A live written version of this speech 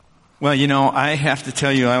Well, I have to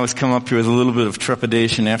tell you, I always come up here with a little bit of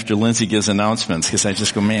trepidation after Lindsay gives announcements, because I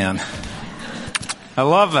just go, man, I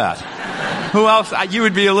love that. Who else? You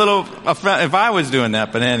would be a little offended if I was doing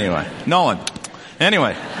that, but anyway. Nolan.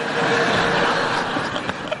 Anyway.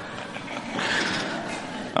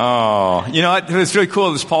 Oh, it's really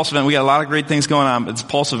cool, this Pulse event. We got a lot of great things going on, but this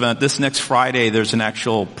Pulse event, this next Friday, there's an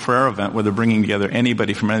actual prayer event where they're bringing together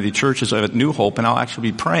anybody from any of the churches at New Hope, and I'll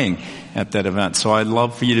actually be praying at that event. So I'd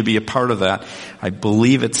love for you to be a part of that. I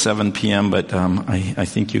believe it's 7 p.m., but I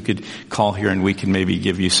think you could call here and we can maybe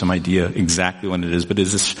give you some idea exactly when it is. But it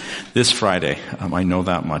is this Friday. I know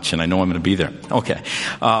that much, and I know I'm going to be there. Okay.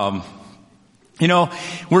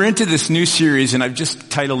 We're into this new series, and I've just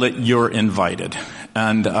titled it, You're Invited.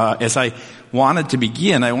 And as I wanted to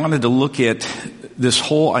begin, I wanted to look at this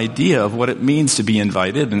whole idea of what it means to be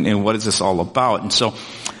invited and what is this all about. And so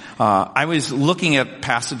I was looking at a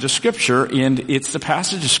passage of Scripture, and it's the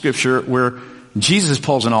passage of Scripture where Jesus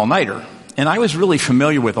pulls an all-nighter. And I was really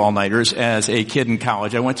familiar with all-nighters as a kid in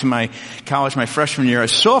college. I went to my college my freshman year. I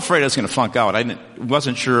was so afraid I was going to flunk out. I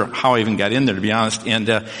wasn't sure how I even got in there, to be honest.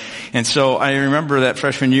 And so I remember that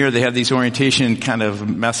freshman year, they had these orientation kind of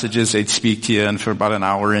messages they'd speak to you, and for about an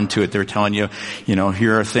hour into it, they're telling you,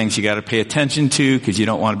 here are things you got to pay attention to because you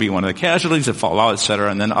don't want to be one of the casualties that fall out, et cetera,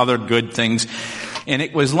 and then other good things. And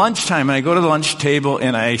it was lunchtime, and I go to the lunch table,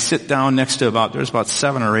 and I sit down next to there's about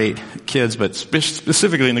 7 or 8 kids, but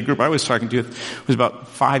specifically in the group I was talking to, it was about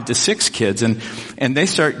 5 to 6 kids, and they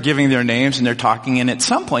start giving their names, and they're talking, and at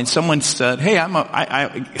some point someone said, hey,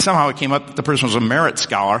 somehow it came up that the person was a merit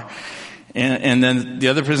scholar, and then the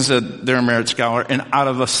other person said they're a merit scholar, and out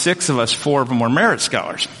of the 6 of us, 4 of them were merit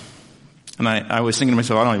scholars. And I was thinking to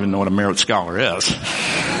myself, I don't even know what a merit scholar is.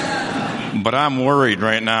 But I'm worried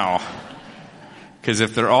right now. Because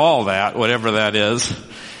if they're all that, whatever that is.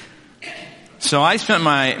 So I spent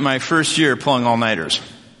my first year pulling all-nighters.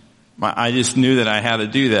 I just knew that I had to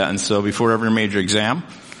do that. And so before every major exam,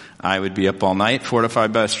 I would be up all night,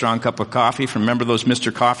 fortified by a strong cup of coffee from, remember those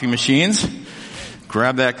Mr. Coffee machines?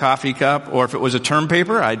 Grab that coffee cup. Or if it was a term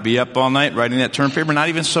paper, I'd be up all night writing that term paper. Not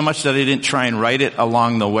even so much that I didn't try and write it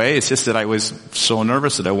along the way. It's just that I was so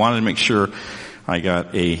nervous that I wanted to make sure I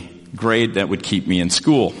got a grade that would keep me in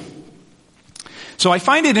school. So I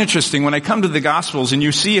find it interesting when I come to the Gospels, and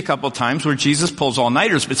you see a couple times where Jesus pulls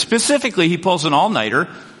all-nighters, but specifically he pulls an all-nighter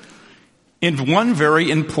in one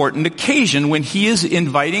very important occasion when he is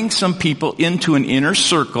inviting some people into an inner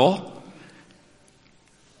circle.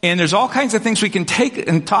 And there's all kinds of things we can take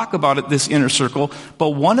and talk about at this inner circle, but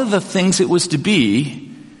one of the things it was to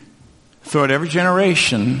be, throughout every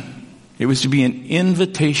generation, it was to be an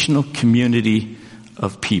invitational community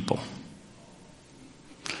of people.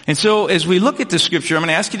 And so as we look at the scripture, I'm going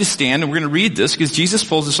to ask you to stand, and we're going to read this because Jesus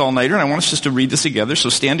pulls this all-nighter, and I want us just to read this together. So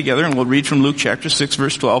stand together, and we'll read from Luke chapter 6,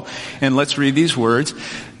 verse 12, and let's read these words.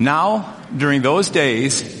 Now, during those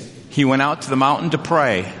days, he went out to the mountain to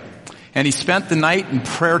pray, and he spent the night in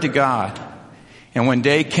prayer to God. And when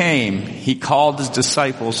day came, he called his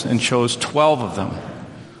disciples and chose 12 of them,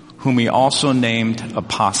 whom he also named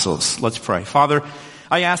apostles. Let's pray. Father,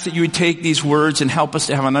 I ask that you would take these words and help us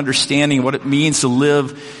to have an understanding of what it means to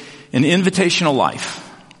live an invitational life,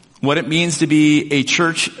 what it means to be a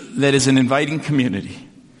church that is an inviting community.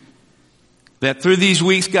 That through these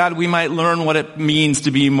weeks, God, we might learn what it means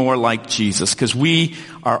to be more like Jesus, because we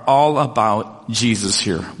are all about Jesus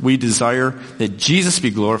here. We desire that Jesus be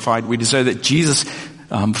glorified. We desire that Jesus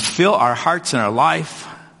fill our hearts and our life,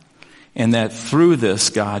 and that through this,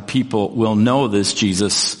 God, people will know this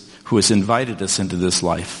Jesus who has invited us into this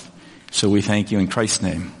life. So we thank you in Christ's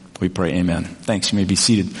name. We pray, amen. Thanks. You may be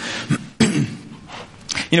seated.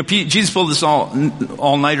 Jesus pulled this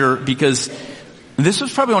all-nighter because this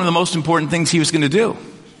was probably one of the most important things he was going to do.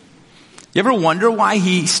 You ever wonder why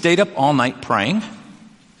he stayed up all night praying?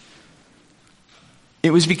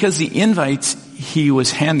 It was because the invites he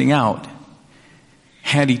was handing out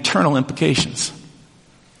had eternal implications.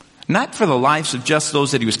 Not for the lives of just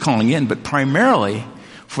those that he was calling in, but primarily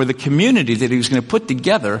for the community that he was going to put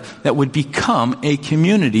together that would become a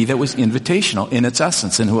community that was invitational in its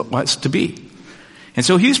essence and who it was to be. And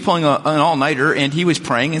so he was pulling an all-nighter, and he was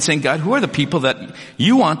praying and saying, God, who are the people that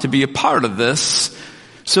you want to be a part of this,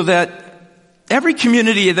 so that every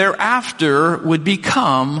community thereafter would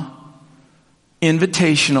become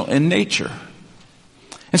invitational in nature.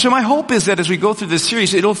 And so my hope is that as we go through this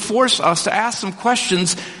series, it'll force us to ask some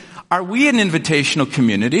questions. Are we an invitational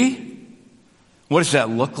community? What does that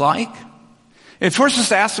look like? It forces us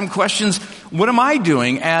to ask some questions. What am I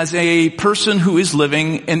doing as a person who is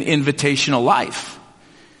living an invitational life?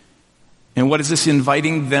 And what is this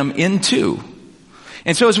inviting them into?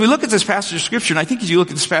 And so as we look at this passage of Scripture, and I think as you look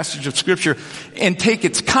at this passage of Scripture and take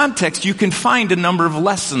its context, you can find a number of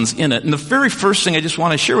lessons in it. And the very first thing I just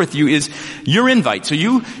want to share with you is your invite. So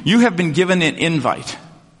you have been given an invite.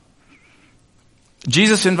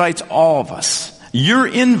 Jesus invites all of us. Your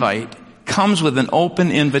invite comes with an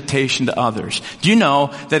open invitation to others. Do you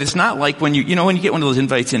know that it's not like when you get one of those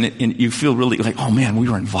invites and you feel really like, oh man, we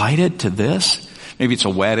were invited to this? Maybe it's a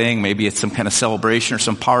wedding, maybe it's some kind of celebration or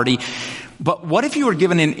some party. But what if you were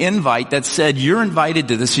given an invite that said, you're invited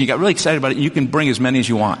to this, and you got really excited about it, and you can bring as many as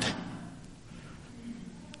you want?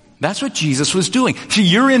 That's what Jesus was doing. See,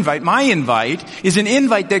 your invite, my invite, is an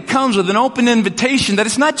invite that comes with an open invitation that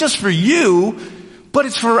it's not just for you, but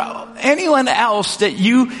it's for anyone else that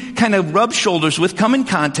you kind of rub shoulders with, come in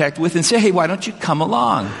contact with, and say, hey, why don't you come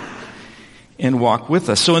along and walk with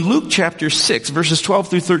us? So in Luke chapter 6, verses 12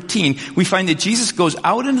 through 13, we find that Jesus goes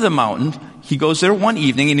out into the mountain. He goes there one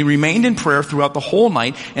evening, and he remained in prayer throughout the whole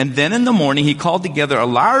night. And then in the morning, he called together a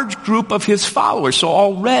large group of his followers. So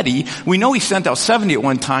already, we know he sent out 70 at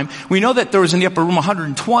one time. We know that there was in the upper room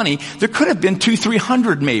 120. There could have been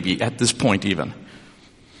 200-300 maybe at this point even.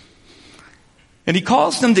 And he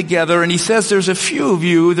calls them together, and he says, there's a few of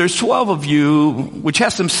you, there's 12 of you, which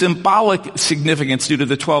has some symbolic significance due to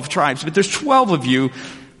the 12 tribes, but there's 12 of you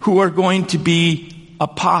who are going to be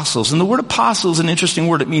apostles. And the word apostle is an interesting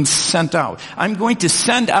word. It means sent out. I'm going to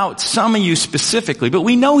send out some of you specifically, but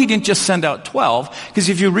we know he didn't just send out 12, because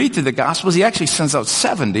if you read through the Gospels, he actually sends out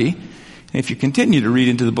 70. And if you continue to read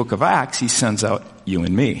into the book of Acts, he sends out you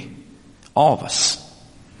and me. All of us.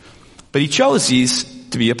 But he chose these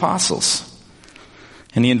to be apostles.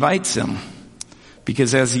 And he invites them.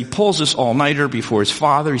 Because as he pulls this all-nighter before his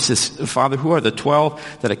Father, he says, Father, who are the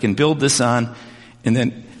 12 that I can build this on? And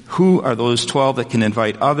then who are those 12 that can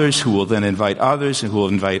invite others, who will then invite others, and who will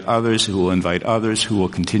invite others, who will invite others, who will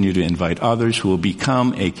continue to invite others, who will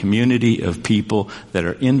become a community of people that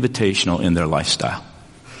are invitational in their lifestyle.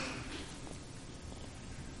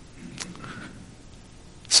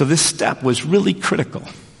 So this step was really critical.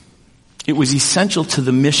 It was essential to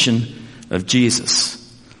the mission of Jesus.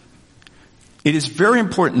 It is very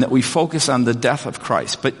important that we focus on the death of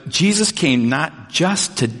Christ. But Jesus came not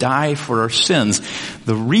just to die for our sins.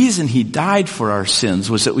 The reason he died for our sins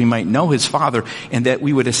was that we might know his Father and that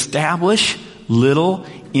we would establish little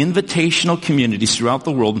invitational communities throughout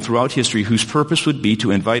the world and throughout history whose purpose would be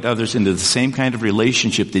to invite others into the same kind of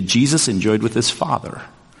relationship that Jesus enjoyed with his Father,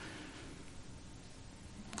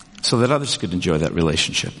 so that others could enjoy that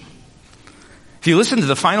relationship. If you listen to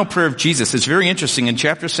the final prayer of Jesus, it's very interesting. In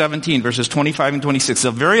chapter 17, verses 25 and 26, the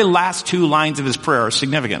very last two lines of his prayer are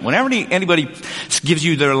significant. Whenever anybody gives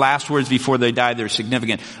you their last words before they die, they're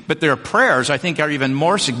significant. But their prayers, I think, are even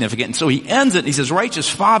more significant. And so he ends it, and he says, Righteous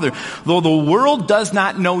Father, though the world does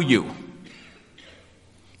not know you.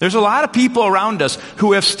 There's a lot of people around us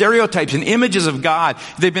who have stereotypes and images of God.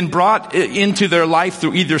 They've been brought into their life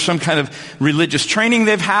through either some kind of religious training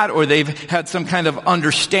they've had, or they've had some kind of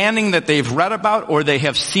understanding that they've read about, or they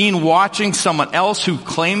have seen watching someone else who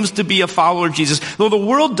claims to be a follower of Jesus. Though the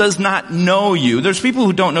world does not know you, there's people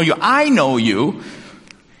who don't know you. I know you.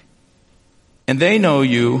 And they know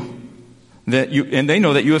that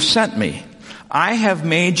you have sent me. I have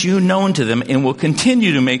made you known to them and will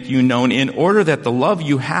continue to make you known in order that the love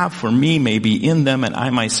you have for me may be in them and I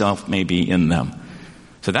myself may be in them.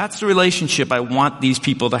 So that's the relationship I want these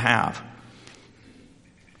people to have.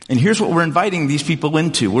 And here's what we're inviting these people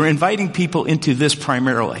into. We're inviting people into this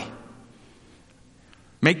primarily.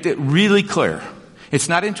 Make that really clear. It's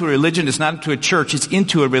not into a religion, it's not into a church, it's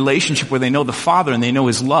into a relationship where they know the Father and they know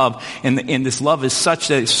his love, and this love is such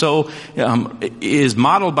that is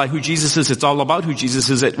modeled by who Jesus is. It's all about who Jesus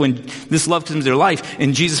is, that when this love comes into their life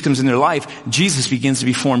and Jesus comes in their life, Jesus begins to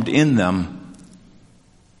be formed in them.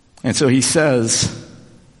 And so he says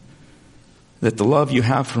that the love you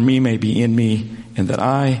have for me may be in me, and that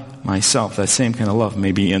I myself, that same kind of love,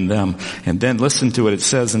 may be in them. And then listen to what it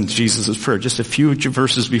says in Jesus' prayer, just a few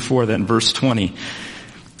verses before that, in verse 20.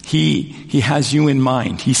 He has you in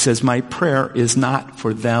mind. He says, my prayer is not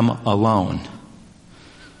for them alone.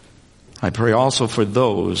 I pray also for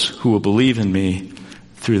those who will believe in me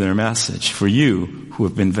through their message, for you who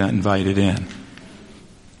have been invited in.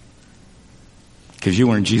 Because you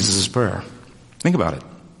were in Jesus' prayer. Think about it.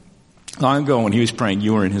 Long ago when he was praying,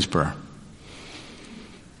 you were in his prayer.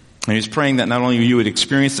 And he was praying that not only you would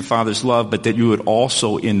experience the Father's love, but that you would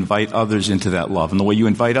also invite others into that love. And the way you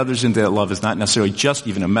invite others into that love is not necessarily just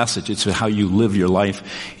even a message. It's how you live your life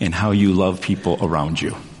and how you love people around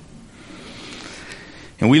you.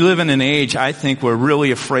 And we live in an age, I think, we're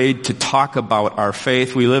really afraid to talk about our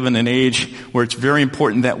faith. We live in an age where it's very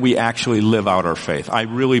important that we actually live out our faith. I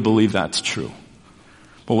really believe that's true.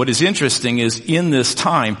 But what is interesting is in this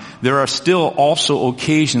time, there are still also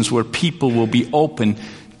occasions where people will be open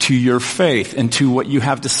to your faith and to what you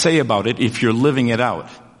have to say about it if you're living it out.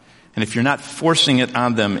 And if you're not forcing it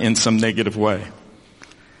on them in some negative way.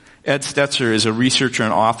 Ed Stetzer is a researcher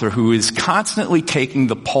and author who is constantly taking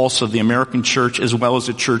the pulse of the American church as well as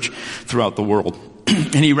the church throughout the world.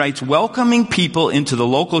 And he writes, welcoming people into the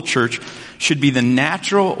local church should be the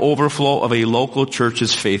natural overflow of a local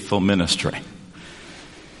church's faithful ministry.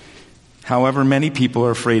 However, many people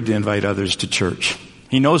are afraid to invite others to church.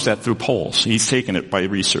 He knows that through polls. He's taken it by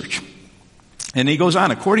research. And he goes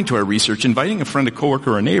on, according to our research, inviting a friend, a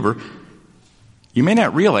coworker, or a neighbor, you may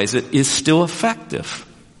not realize it, is still effective.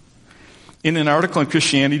 In an article in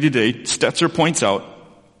Christianity Today, Stetzer points out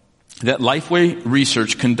that Lifeway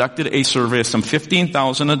Research conducted a survey of some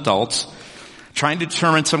 15,000 adults trying to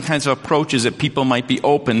determine some kinds of approaches that people might be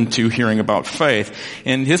open to hearing about faith.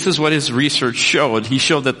 And this is what his research showed. He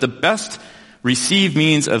showed that the best received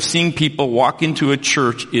means of seeing people walk into a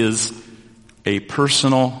church is a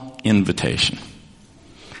personal invitation.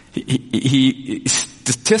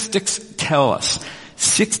 Statistics tell us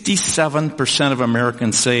 67% of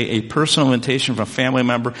Americans say a personal invitation from a family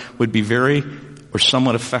member would be very or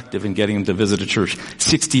somewhat effective in getting them to visit a church.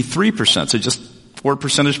 63%, so just 4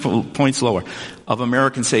 percentage points lower, of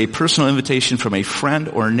Americans say a personal invitation from a friend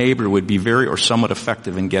or a neighbor would be very or somewhat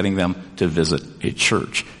effective in getting them to visit a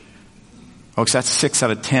church. Folks, that's 6 out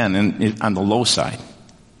of 10 on the low side.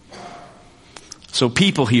 So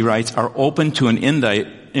people, he writes, are open to an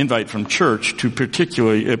invite from church, to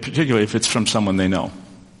particularly if it's from someone they know.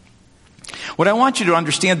 What I want you to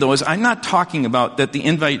understand, though, is I'm not talking about that the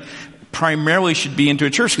invite primarily should be into a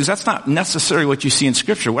church, because that's not necessarily what you see in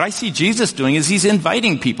Scripture. What I see Jesus doing is he's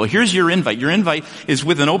inviting people. Here's your invite. Your invite is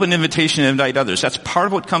with an open invitation to invite others. That's part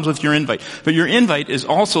of what comes with your invite. But your invite is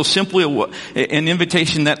also simply an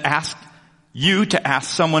invitation that asks you to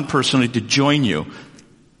ask someone personally to join you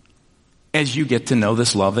as you get to know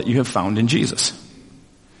this love that you have found in Jesus.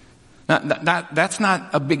 That's not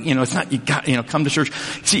a big, it's not, come to church.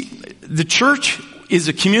 See, the church is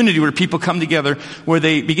a community where people come together, where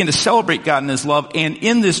they begin to celebrate God and His love, and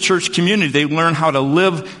in this church community, they learn how to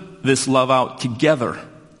live this love out together.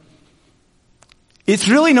 It's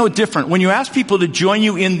really no different when you ask people to join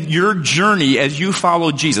you in your journey as you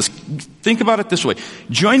follow Jesus. Think about it this way.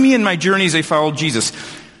 Join me in my journey as I follow Jesus.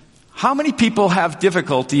 How many people have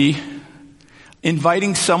difficulty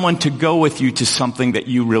inviting someone to go with you to something that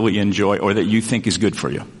you really enjoy or that you think is good for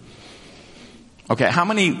you? Okay, how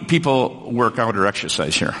many people work out or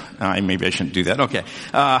exercise here? Maybe I shouldn't do that. Okay.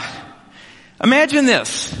 Imagine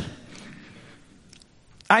this.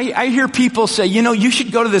 I hear people say, you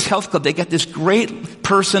should go to this health club. They got this great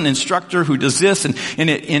instructor who does this,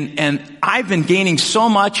 and I've been gaining so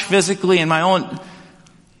much physically in my own.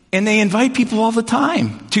 And they invite people all the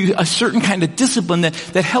time to a certain kind of discipline that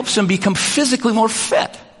helps them become physically more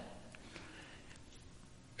fit.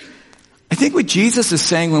 I think what Jesus is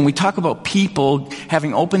saying when we talk about people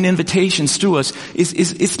having open invitations through us is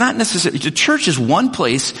it's not necessarily, the church is one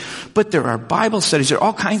place, but there are Bible studies, there are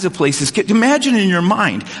all kinds of places. Imagine in your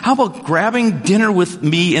mind, how about grabbing dinner with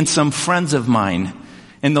me and some friends of mine,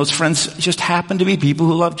 and those friends just happen to be people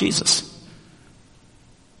who love Jesus.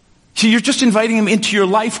 So you're just inviting them into your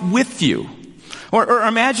life with you. Or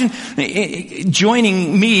imagine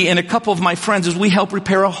joining me and a couple of my friends as we help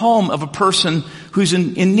repair a home of a person who's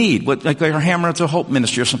in need, like our Hammer to Hope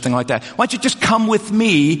ministry or something like that. Why don't you just come with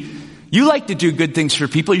me? You like to do good things for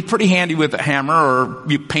people. You're pretty handy with a hammer or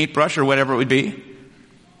paintbrush or whatever it would be.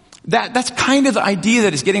 That's kind of the idea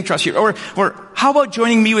that is getting across here. Or how about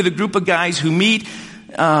joining me with a group of guys who meet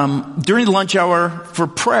during the lunch hour for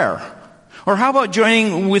prayer? Or how about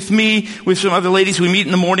joining with me, with some other ladies, we meet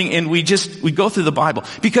in the morning and we go through the Bible.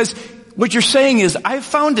 Because what you're saying is, I've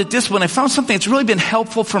found a discipline, I found something that's really been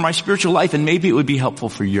helpful for my spiritual life, and maybe it would be helpful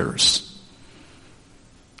for yours.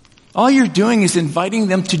 All you're doing is inviting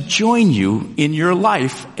them to join you in your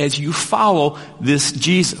life as you follow this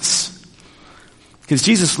Jesus. Because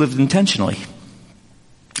Jesus lived intentionally.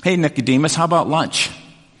 Hey, Nicodemus, how about lunch?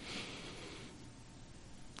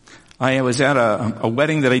 I was at a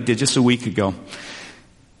wedding that I did just a week ago.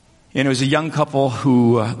 And it was a young couple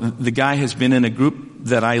who, the guy has been in a group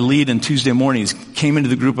that I lead on Tuesday mornings, came into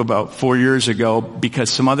the group about 4 years ago because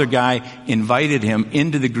some other guy invited him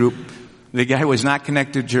into the group. The guy was not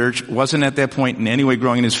connected to church, wasn't at that point in any way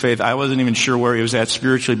growing in his faith. I wasn't even sure where he was at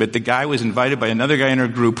spiritually, but the guy was invited by another guy in our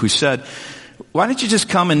group who said, why don't you just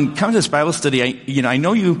come to this Bible study? I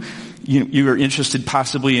know you are interested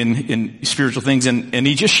possibly in spiritual things, and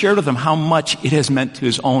he just shared with them how much it has meant to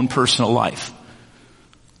his own personal life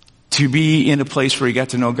to be in a place where he got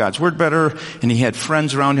to know God's Word better, and he had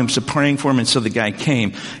friends around him praying for him, and so the guy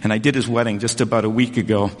came, and I did his wedding just about a week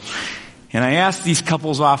ago. And I ask these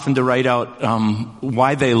couples often to write out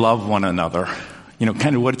why they love one another,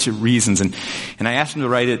 kind of what's your reasons. And I asked them to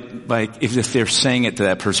write it like if they're saying it to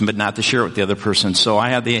that person, but not to share it with the other person. So I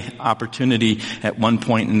had the opportunity at one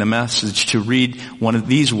point in the message to read one of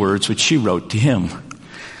these words, which she wrote to him.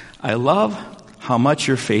 I love how much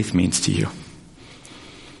your faith means to you.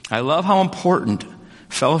 I love how important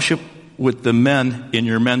fellowship with the men in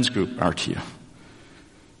your men's group are to you.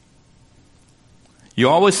 You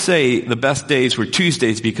always say the best days were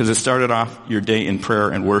Tuesdays because it started off your day in prayer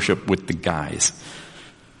and worship with the guys.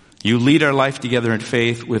 You lead our life together in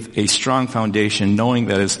faith with a strong foundation, knowing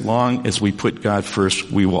that as long as we put God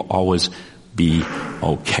first, we will always be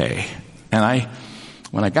okay. And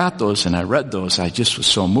when I got those and I read those, I just was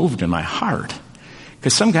so moved in my heart.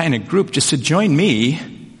 Because some guy in a group just said, join me.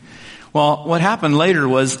 Well, what happened later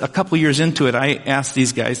was a couple years into it, I asked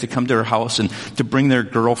these guys to come to our house and to bring their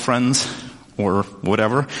girlfriends or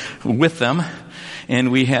whatever with them.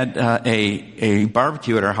 And we had a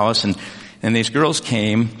barbecue at our house, and these girls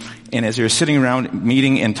came, and as they were sitting around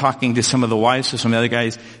meeting and talking to some of the wives of some of the other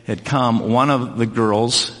guys had come, one of the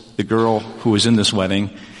girls, the girl who was in this wedding,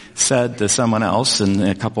 said to someone else, and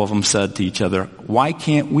a couple of them said to each other, why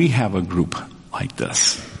can't we have a group like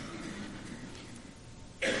this?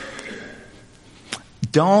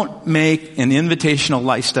 Don't make an invitational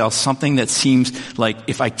lifestyle something that seems like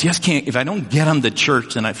if I don't get them to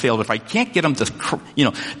church, then I failed. If I can't get them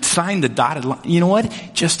to, sign the dotted line, you know what?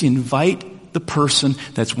 Just invite the person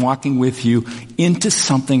that's walking with you into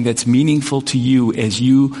something that's meaningful to you as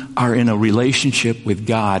you are in a relationship with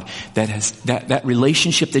God. That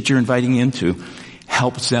relationship that you're inviting into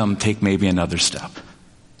helps them take maybe another step.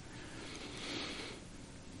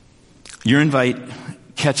 Your invite,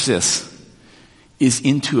 catch this, is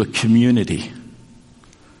into a community.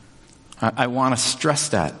 I want to stress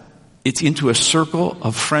that. It's into a circle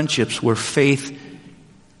of friendships where faith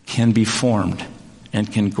can be formed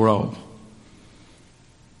and can grow.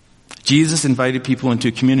 Jesus invited people into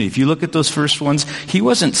a community. If you look at those first ones, he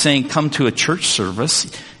wasn't saying come to a church service.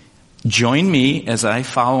 Join me as I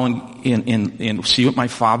follow and see what my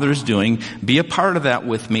Father is doing. Be a part of that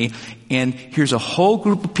with me. And here's a whole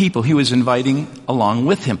group of people he was inviting along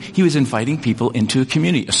with him. He was inviting people into a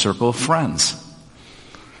community, a circle of friends.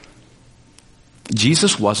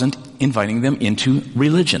 Jesus wasn't inviting them into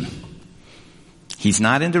religion. He's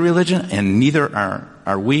not into religion, and neither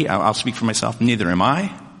are we. I'll speak for myself, neither am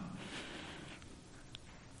I.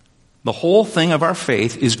 The whole thing of our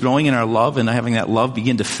faith is growing in our love and having that love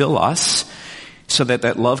begin to fill us so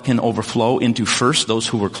that love can overflow into first those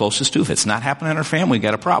who we're closest to. If it's not happening in our family, we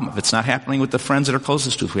got a problem. If it's not happening with the friends that are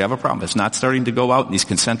closest to us, we have a problem. If it's not starting to go out in these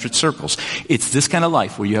concentric circles. It's this kind of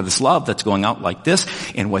life where you have this love that's going out like this,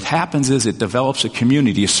 and what happens is it develops a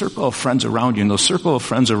community, a circle of friends around you, and those circle of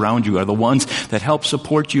friends around you are the ones that help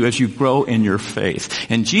support you as you grow in your faith.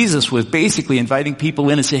 And Jesus was basically inviting people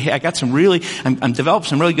in and say, hey, I'm developing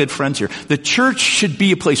some really good friends here. The church should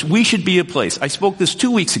be a place. We should be a place. I spoke this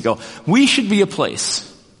 2 weeks ago. We should be a place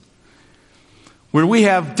where we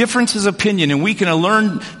have differences of opinion and we can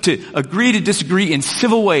learn to agree to disagree in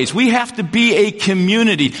civil ways. We have to be a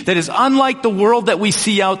community that is unlike the world that we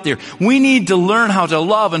see out there. We need to learn how to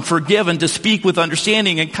love and forgive and to speak with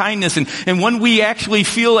understanding and kindness. And when we actually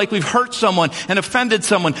feel like we've hurt someone and offended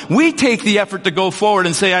someone, we take the effort to go forward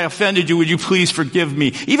and say, I offended you. Would you please forgive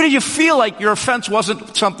me? Even if you feel like your offense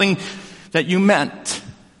wasn't something that you meant.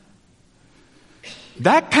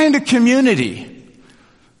 That kind of community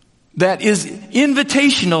that is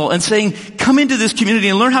invitational and saying, come into this community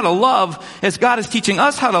and learn how to love as God is teaching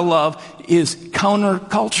us how to love is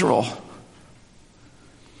countercultural.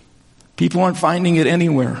 People aren't finding it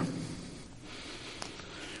anywhere.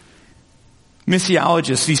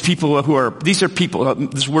 Missiologists, these are people,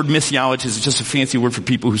 this word missiologist is just a fancy word for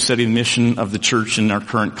people who study the mission of the church in our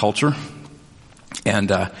current culture. And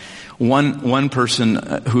one person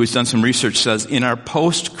who has done some research says, in our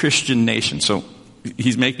post-Christian nation, so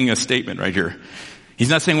he's making a statement right here. He's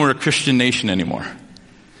not saying we're a Christian nation anymore.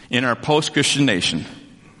 In our post-Christian nation,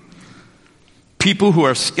 people who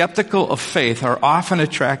are skeptical of faith are often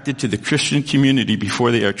attracted to the Christian community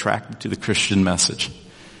before they are attracted to the Christian message.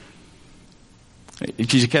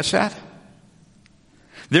 Did you catch that?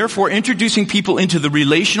 Therefore, introducing people into the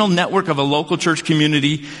relational network of a local church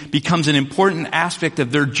community becomes an important aspect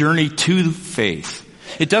of their journey to faith.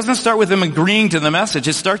 It doesn't start with them agreeing to the message.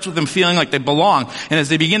 It starts with them feeling like they belong. And as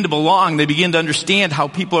they begin to belong, they begin to understand how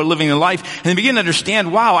people are living their life. And they begin to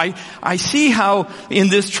understand, wow, I see how in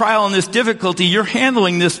this trial and this difficulty, you're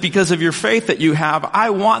handling this because of your faith that you have.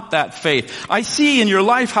 I want that faith. I see in your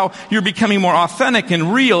life how you're becoming more authentic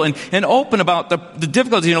and real and open about the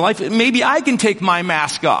difficulties in your life. Maybe I can take my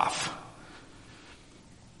mask off.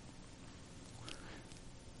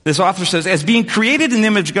 This author says, as being created in the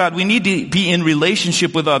image of God, we need to be in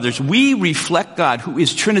relationship with others. We reflect God, who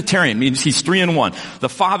is Trinitarian, means he's 3 in 1. The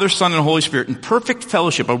Father, Son, and Holy Spirit in perfect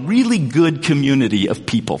fellowship, a really good community of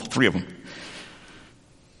people, 3 of them.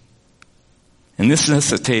 And this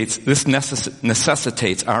necessitates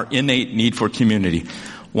our innate need for community.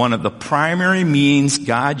 One of the primary means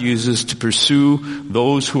God uses to pursue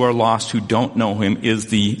those who are lost, who don't know him, is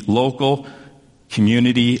the local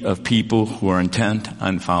community of people who are intent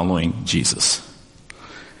on following Jesus.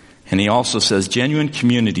 And he also says genuine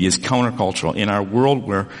community is countercultural in our world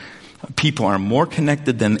where people are more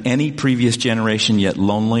connected than any previous generation, yet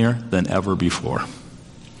lonelier than ever before.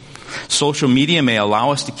 Social media may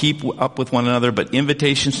allow us to keep up with one another, but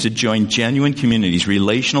invitations to join genuine communities,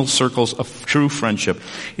 relational circles of true friendship,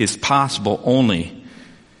 is possible only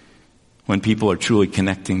when people are truly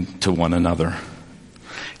connecting to one another.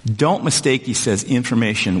 Don't mistake, he says,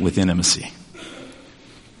 information with intimacy.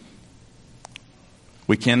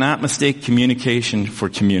 We cannot mistake communication for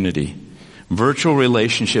community. Virtual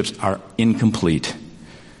relationships are incomplete.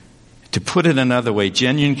 To put it another way,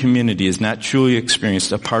 genuine community is not truly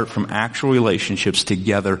experienced apart from actual relationships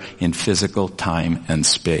together in physical time and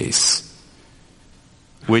space.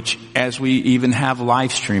 Which, as we even have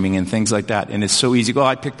live streaming and things like that, and it's so easy,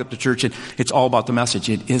 I picked up the church and it's all about the message.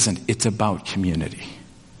 It isn't. It's about community.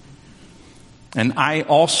 And I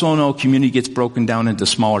also know community gets broken down into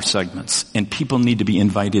smaller segments, and people need to be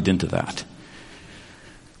invited into that.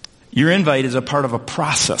 Your invite is a part of a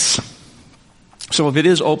process. So if it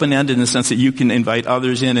is open-ended in the sense that you can invite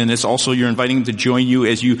others in, and it's also you're inviting them to join you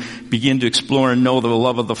as you begin to explore and know the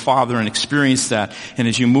love of the Father and experience that, and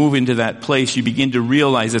as you move into that place, you begin to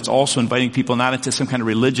realize it's also inviting people not into some kind of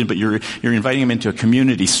religion, but you're inviting them into a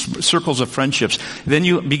community, circles of friendships. Then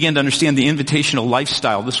you begin to understand the invitational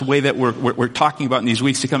lifestyle, this way that we're talking about in these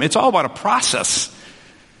weeks to come. It's all about a process.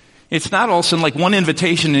 It's not all of a sudden like one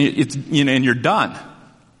invitation and you're done.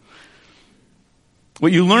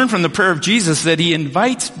 What you learn from the prayer of Jesus is that he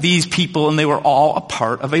invites these people, and they were all a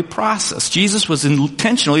part of a process. Jesus was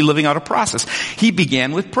intentionally living out a process. He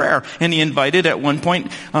began with prayer, and he invited at one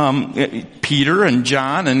point Peter and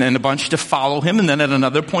John and a bunch to follow him, and then at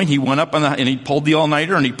another point he went up and he pulled the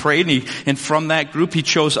all-nighter and he prayed, and from that group he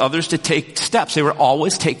chose others to take steps. They were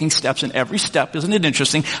always taking steps, and every step, isn't it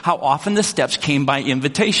interesting how often the steps came by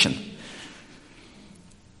invitation?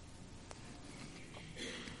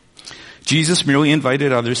 Jesus merely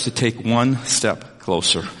invited others to take one step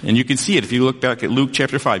closer. And you can see it if you look back at Luke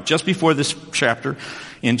chapter 5. Just before this chapter,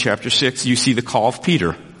 in chapter 6, you see the call of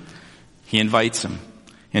Peter. He invites him.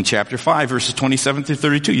 In chapter 5, verses 27 through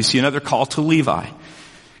 32, you see another call to Levi.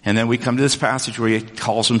 And then we come to this passage where he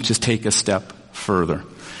calls him to take a step further.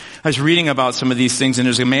 I was reading about some of these things, and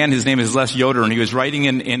there's a man, his name is Les Yoder, and he was writing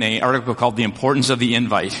in an article called The Importance of the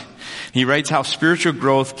Invite. He writes how spiritual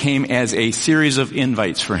growth came as a series of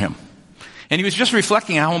invites for him. And he was just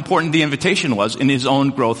reflecting how important the invitation was in his own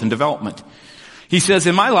growth and development. He says,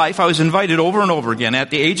 in my life, I was invited over and over again.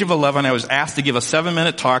 At the age of 11, I was asked to give a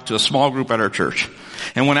 7-minute talk to a small group at our church.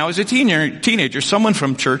 And when I was a teenager, someone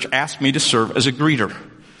from church asked me to serve as a greeter.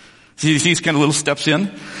 See these kind of little steps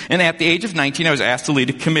in? And at the age of 19, I was asked to lead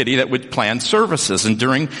a committee that would plan services. And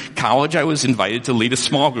during college, I was invited to lead a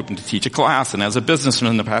small group and to teach a class. And as a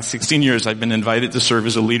businessman in the past 16 years, I've been invited to serve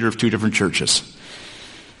as a leader of 2 different churches.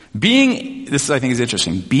 This I think is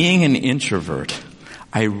interesting. Being an introvert,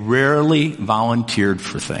 I rarely volunteered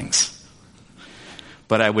for things.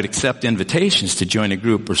 But I would accept invitations to join a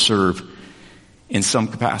group or serve in some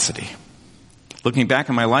capacity. Looking back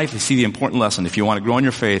on my life, I see the important lesson. If you want to grow in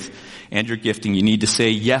your faith and your gifting, you need to say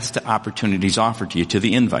yes to opportunities offered to you, to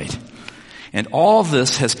the invite. And all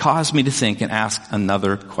this has caused me to think and ask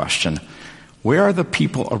another question. Where are the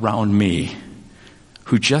people around me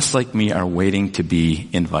who just like me are waiting to be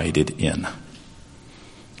invited in?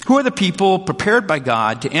 Who are the people prepared by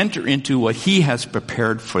God to enter into what he has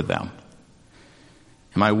prepared for them?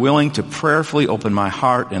 Am I willing to prayerfully open my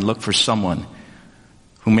heart and look for someone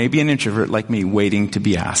who may be an introvert like me waiting to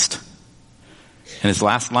be asked? And his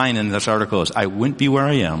last line in this article is, I wouldn't be where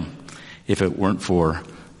I am if it weren't for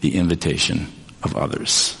the invitation of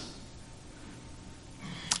others.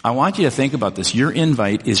 I want you to think about this. Your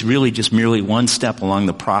invite is really just merely one step along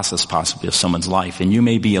the process possibly of someone's life. And you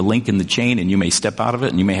may be a link in the chain and you may step out of it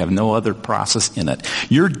and you may have no other process in it.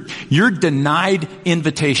 Your denied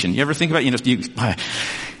invitation. You ever think about,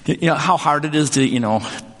 how hard it is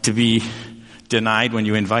to be denied when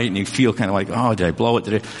you invite and you feel kind of like, oh, did I blow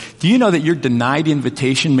it? Do you know that your denied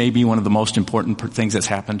invitation may be one of the most important things that's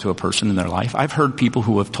happened to a person in their life? I've heard people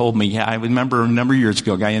who have told me, yeah, I remember a number of years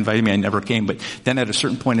ago, a guy invited me, I never came, but then at a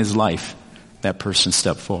certain point in his life, that person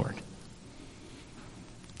stepped forward.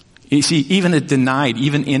 You see, even a denied,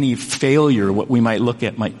 even any failure, what we might look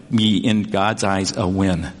at might be in God's eyes a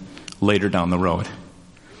win later down the road.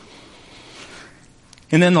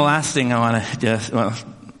 And then the last thing I want to just,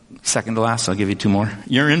 second to last, I'll give you two more.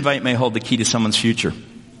 Your invite may hold the key to someone's future.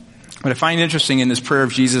 What I find interesting in this prayer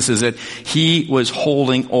of Jesus is that he was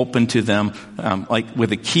holding open to them, like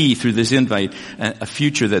with a key through this invite, a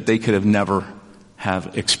future that they could have never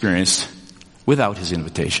have experienced without his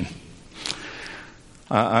invitation.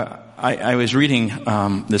 I was reading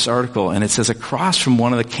this article, and it says across from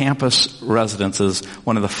one of the campus residences,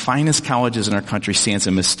 one of the finest colleges in our country, stands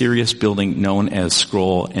a mysterious building known as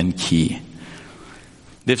Scroll and Key.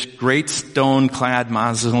 This great stone-clad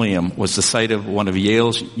mausoleum was the site of one of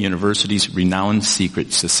Yale University's renowned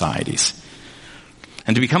secret societies.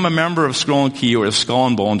 And to become a member of Scroll and Key or Skull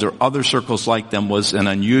and Bones or other circles like them was an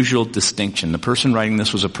unusual distinction. The person writing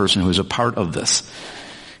this was a person who was a part of this.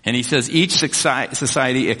 And he says each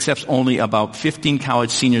society accepts only about 15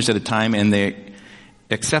 college seniors at a time, and they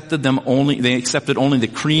accepted only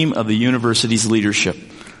the cream of the university's leadership.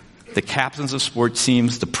 The captains of sports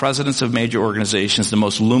teams, the presidents of major organizations, the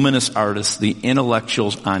most luminous artists, the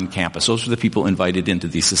intellectuals on campus. Those were the people invited into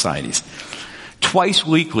these societies. Twice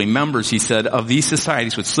weekly, members, he said, of these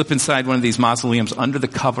societies would slip inside one of these mausoleums under the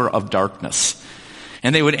cover of darkness.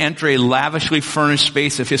 And they would enter a lavishly furnished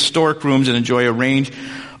space of historic rooms and enjoy a range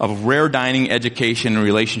of rare dining, education, and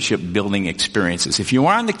relationship building experiences. If you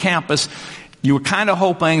were on the campus, you were kind of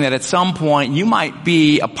hoping that at some point you might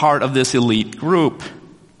be a part of this elite group.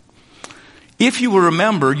 If you were a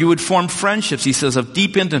member, you would form friendships, he says, of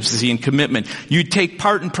deep intimacy and commitment. You'd take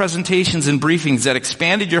part in presentations and briefings that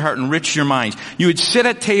expanded your heart and enriched your mind. You would sit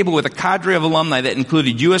at table with a cadre of alumni that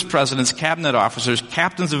included U.S. presidents, cabinet officers,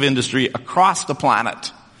 captains of industry across the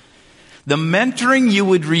planet. The mentoring you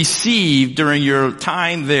would receive during your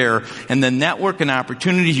time there and the network and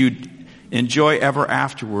opportunities you'd enjoy ever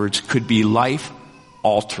afterwards could be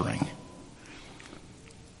life-altering.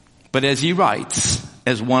 But as he writes,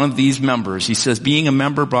 as one of these members, he says, being a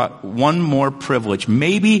member brought one more privilege,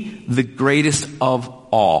 maybe the greatest of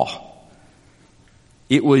all.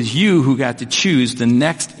 It was you who got to choose the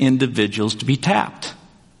next individuals to be tapped.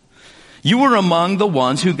 You were among the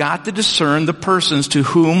ones who got to discern the persons to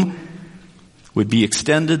whom would be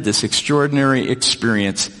extended this extraordinary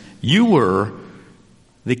experience. You were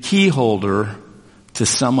the key holder to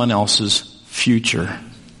someone else's future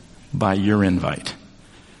by your invite.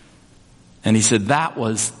 And he said that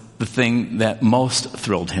was the thing that most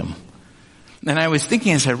thrilled him. And I was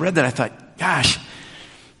thinking as I read that, I thought, gosh,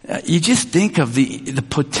 you just think of the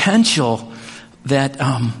potential that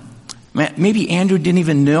maybe Andrew didn't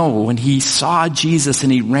even know when he saw Jesus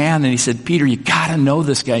and he ran and he said, Peter, you gotta know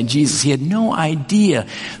this guy, Jesus. He had no idea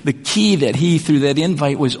the key that he, through that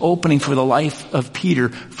invite, was opening for the life of Peter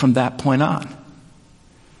from that point on.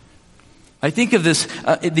 I think of this,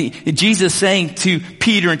 Jesus saying to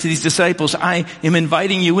Peter and to these disciples, I am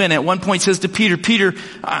inviting you in. At one point says to Peter, Peter,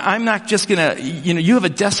 I'm not just gonna, you have a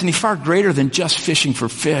destiny far greater than just fishing for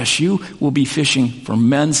fish. You will be fishing for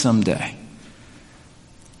men someday.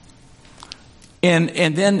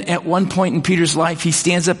 And then at one point in Peter's life, he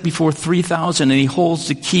stands up before 3,000 and he holds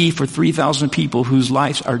the key for 3,000 people whose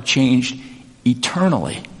lives are changed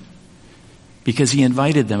eternally because he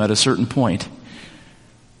invited them at a certain point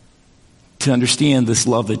to understand this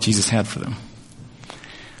love that Jesus had for them.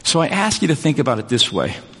 So I ask you to think about it this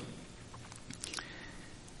way.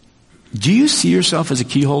 Do you see yourself as a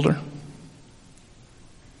key holder?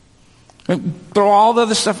 Throw all the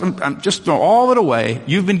other stuff, just throw all of it away.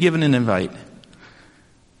 You've been given an invite.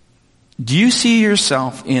 Do you see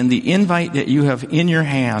yourself in the invite that you have in your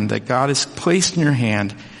hand, that God has placed in your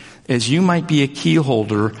hand, as you might be a key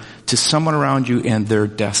holder to someone around you and their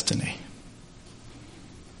destiny?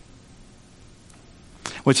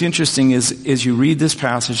 What's interesting is, as you read this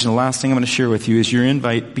passage, and the last thing I'm going to share with you is your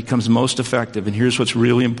invite becomes most effective. And here's what's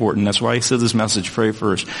really important. That's why I said this message, pray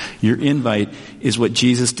first. Your invite is what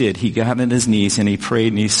Jesus did. He got on his knees and he prayed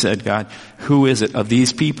and he said, God, who is it of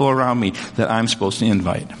these people around me that I'm supposed to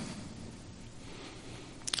invite?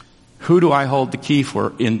 Who do I hold the key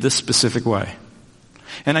for in this specific way?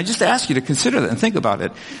 And I just ask you to consider that and think about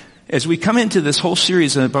it. As we come into this whole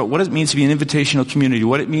series about what it means to be an invitational community,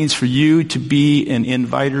 what it means for you to be an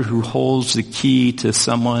inviter who holds the key to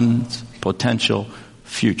someone's potential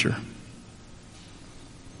future.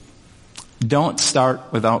 Don't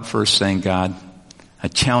start without first saying, God, I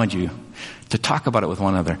challenge you to talk about it with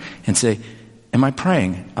one another and say, am I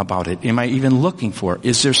praying about it? Am I even looking for it?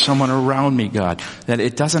 Is there someone around me, God? That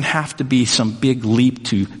it doesn't have to be some big leap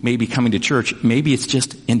to maybe coming to church. Maybe it's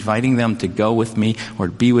just inviting them to go with me or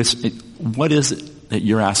to be with me. What is it that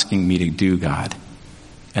you're asking me to do, God,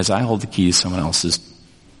 as I hold the key to someone else's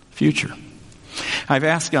future? I've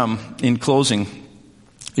asked, in closing,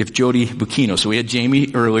 if Jody Bucchino, so we had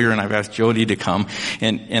Jamie earlier and I've asked Jody to come,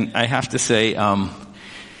 and I have to say, and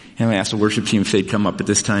I asked the worship team if they'd come up at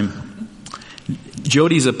this time.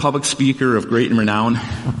 Jody's a public speaker of great renown.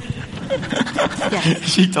 Yes.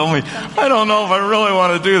 She told me, I don't know if I really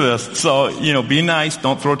want to do this. So, be nice.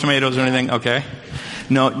 Don't throw tomatoes or anything, okay?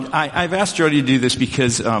 No, I've asked Jody to do this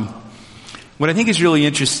because what I think is really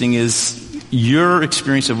interesting is your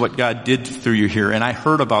experience of what God did through you here. And I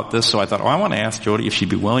heard about this, so I thought, I want to ask Jody if she'd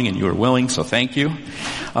be willing, and you were willing, so thank you.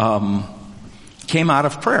 Came out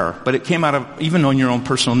of prayer, but it came out of even on your own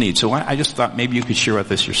personal needs. So I just thought maybe you could share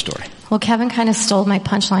with us your story. Well, Kevin kind of stole my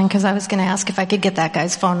punchline because I was going to ask if I could get that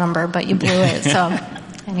guy's phone number, but you blew it. So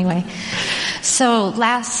anyway, so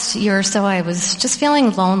last year or so I was just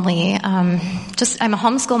feeling lonely. I'm a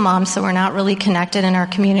homeschool mom, so we're not really connected in our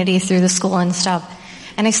community through the school and stuff.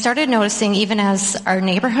 And I started noticing, even as our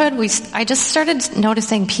neighborhood, I just started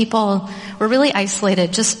noticing people were really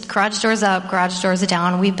isolated, just garage doors up, garage doors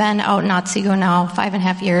down. We've been out in Otsego now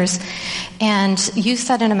 5.5 years. And you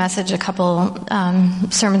said in a message a couple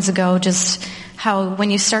sermons ago just how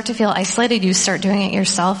when you start to feel isolated, you start doing it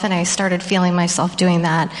yourself. And I started feeling myself doing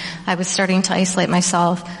that. I was starting to isolate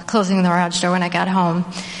myself, closing the garage door when I got home.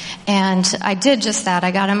 And I did just that.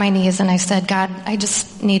 I got on my knees and I said, God, I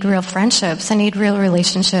just need real friendships. I need real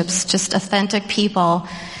relationships, just authentic people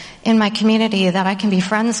in my community that I can be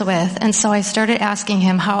friends with. And so I started asking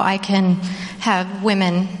him how I can have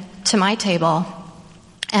women to my table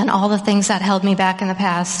and all the things that held me back in the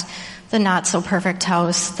past. The not so perfect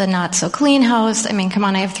house, the not so clean house. I mean, come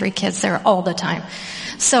on, I have 3 kids there all the time.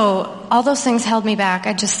 So all those things held me back.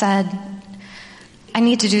 I just said, I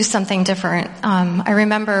need to do something different. I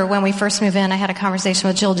remember when we first moved in, I had a conversation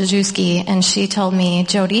with Jill Dajewski, and she told me,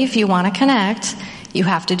 Jody, if you want to connect, you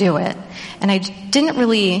have to do it. And I didn't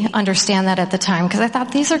really understand that at the time, because I thought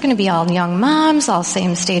these are going to be all young moms, all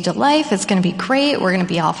same stage of life. It's going to be great. We're going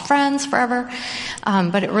to be all friends forever.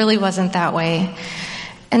 But it really wasn't that way.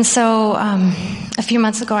 And so a few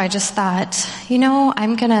months ago, I just thought,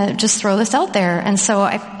 I'm going to just throw this out there. And so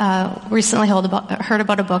I recently heard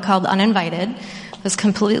about a book called Uninvited. It was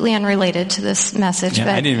completely unrelated to this message. Yeah,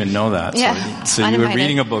 but I didn't even know that. Yeah, so you were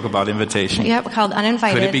reading a book about invitation. Yep, called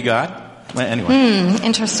Uninvited. Could it be God? Well, anyway.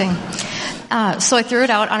 Interesting. So I threw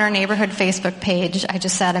it out on our neighborhood Facebook page. I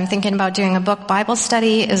just said, I'm thinking about doing a book Bible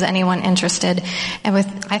study. Is anyone interested? And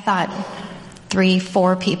I thought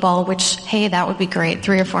 3-4 people, which, hey, that would be great.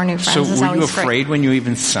 3 or 4 new friends is always great. So were you afraid when you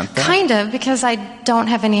even sent that? Kind of, because I don't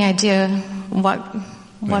have any idea what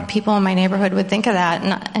people in my neighborhood would think of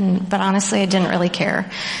that, but honestly, I didn't really care.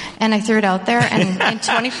 And I threw it out there, and in 24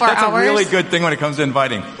 That's hours... That's a really good thing when it comes to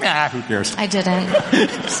inviting. Who cares? I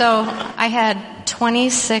didn't. So I had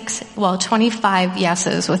 25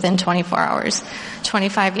 yeses within 24 hours.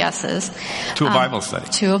 25 yeses. To a Bible study.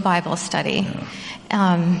 To a Bible study.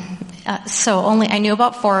 Yeah. So I knew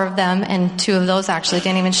about 4 of them, and 2 of those actually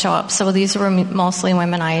didn't even show up. So these were mostly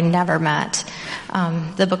women I had never met.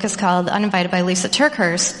 The book is called Uninvited by Lisa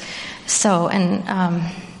TerKeurst.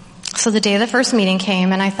 So the day of the first meeting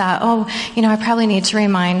came, and I thought, I probably need to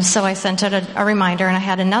remind. So I sent out a reminder, and I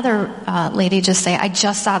had another lady just say, I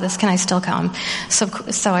just saw this, can I still come?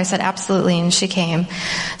 So I said, absolutely, and she came.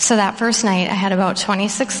 So that first night, I had about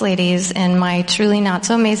 26 ladies in my truly not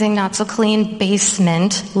so amazing, not so clean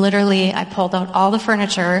basement. Literally, I pulled out all the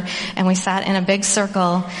furniture, and we sat in a big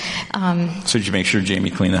circle. So did you make sure Jamie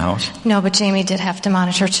cleaned the house? No, but Jamie did have to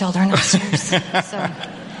monitor children upstairs.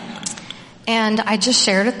 And I just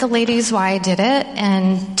shared with the ladies why I did it,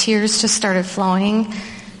 and tears just started flowing,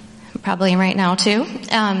 probably right now too.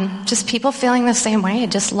 Just people feeling the same way,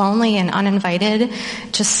 just lonely and uninvited.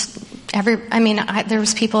 There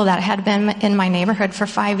was people that had been in my neighborhood for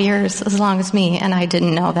 5 years, as long as me, and I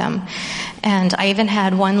didn't know them. And I even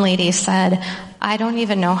had one lady said, I don't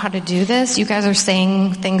even know how to do this. You guys are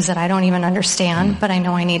saying things that I don't even understand, but I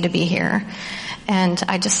know I need to be here. And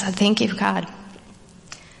I just said, thank you, God.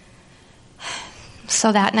 So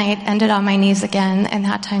that night ended on my knees again, and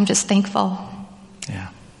that time just thankful Yeah.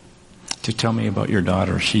 To tell me about your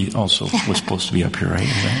daughter. She also was supposed to be up here, right?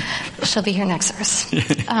 She'll be here next service.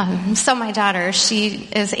 So my daughter, she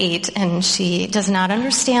is 8, and she does not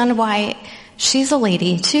understand why she's a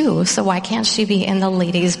lady too. So why can't she be in the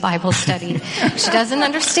ladies' Bible study? She doesn't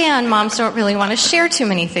understand. Moms don't really want to share too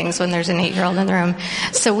many things when there's an 8-year-old in the room.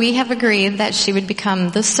 So we have agreed that she would become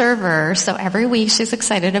the server. So every week she's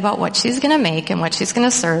excited about what she's going to make and what she's going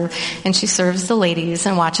to serve. And she serves the ladies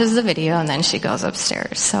and watches the video, and then she goes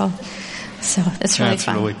upstairs. So it's really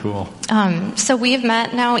fun. That's really cool. So we've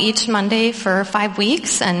met now each Monday for 5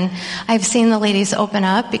 weeks, and I've seen the ladies open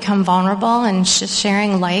up, become vulnerable, and just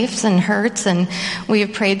sharing lives and hurts. And we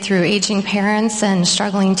have prayed through aging parents and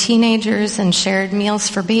struggling teenagers, and shared meals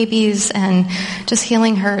for babies, and just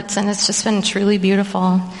healing hurts. And it's just been truly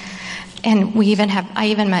beautiful. And I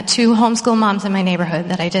even met 2 homeschool moms in my neighborhood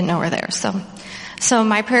that I didn't know were there. So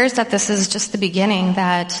my prayer is that this is just the beginning,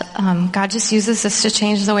 that God just uses this to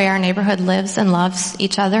change the way our neighborhood lives and loves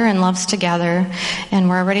each other and loves together. And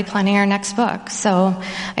we're already planning our next book. So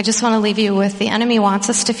I just want to leave you with, the enemy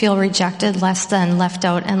wants us to feel rejected, less than, left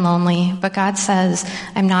out, and lonely. But God says,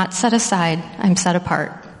 I'm not set aside, I'm set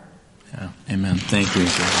apart. Yeah. Amen. Thank you.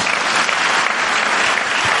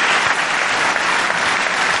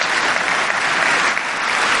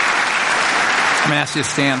 I'm going to ask you to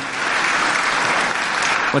stand.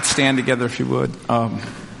 Let's stand together if you would. I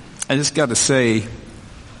just got to say,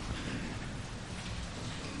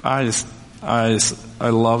 I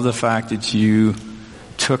love the fact that you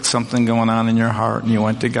took something going on in your heart and you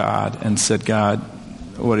went to God and said, God,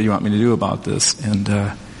 what do you want me to do about this? And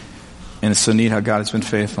it's so neat how God has been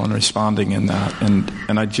faithful in responding in that.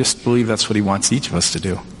 And I just believe that's what He wants each of us to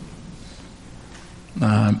do.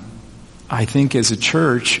 I think as a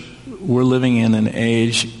church, we're living in an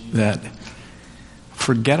age that,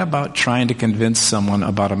 forget about trying to convince someone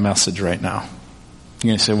about a message right now. You're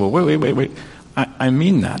going to say, well, wait. I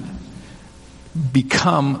mean that.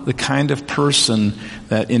 Become the kind of person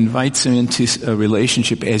that invites them into a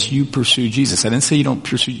relationship as you pursue Jesus. I didn't say you don't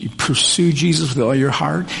pursue, you pursue Jesus with all your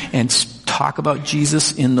heart and talk about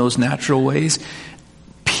Jesus in those natural ways.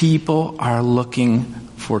 People are looking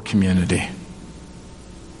for community.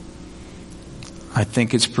 I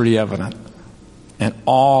think it's pretty evident. And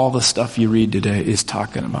all the stuff you read today is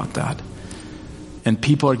talking about that. And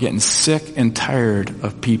people are getting sick and tired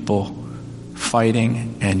of people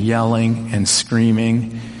fighting and yelling and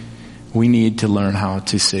screaming. We need to learn how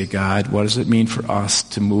to say, God, what does it mean for us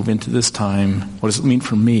to move into this time? What does it mean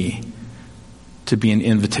for me to be an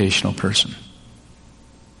invitational person?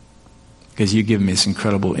 Because you give me this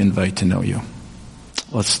incredible invite to know you.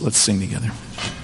 Let's sing together.